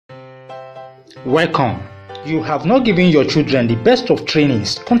Welcome. You have not given your children the best of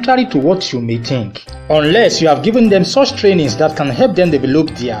trainings, contrary to what you may think, unless you have given them such trainings that can help them develop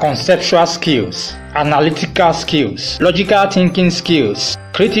their conceptual skills, analytical skills, logical thinking skills,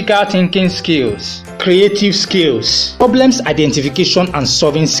 critical thinking skills, creative skills, problems identification and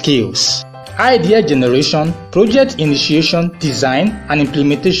solving skills, idea generation, project initiation, design and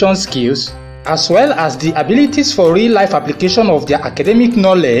implementation skills, as well as the abilities for real-life application of their academic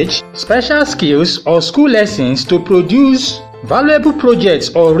knowledge, special skills or school lessons to produce valuable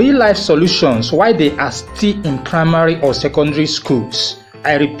projects or real-life solutions while they are still in primary or secondary schools.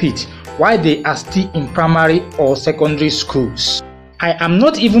 I repeat, while they are still in primary or secondary schools. I am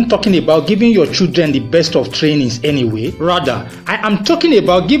not even talking about giving your children the best of trainings anyway. Rather, I am talking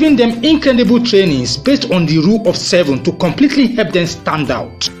about giving them incredible trainings based on the rule of 7 to completely help them stand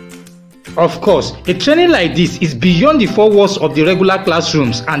out. Of course, a training like this is beyond the four walls of the regular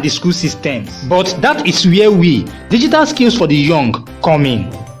classrooms and the school systems. But that is where we, digital skills for the young, come in.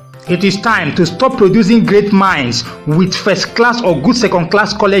 It is time to stop producing great minds with first class or good second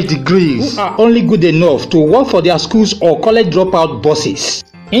class college degrees who are only good enough to work for their schools or college dropout bosses.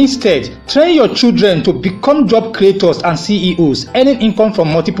 Instead, train your children to become job creators and CEOs, earning income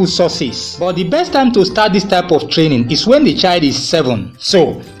from multiple sources. But the best time to start this type of training is when the child is 7.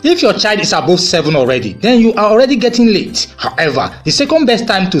 So, if your child is above 7 already, then you are already getting late. However, the second best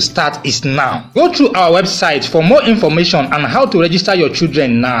time to start is now. Go through our website for more information on how to register your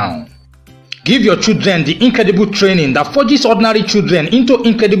children now. Give your children the incredible training that forges ordinary children into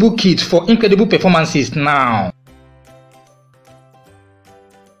incredible kids for incredible performances now.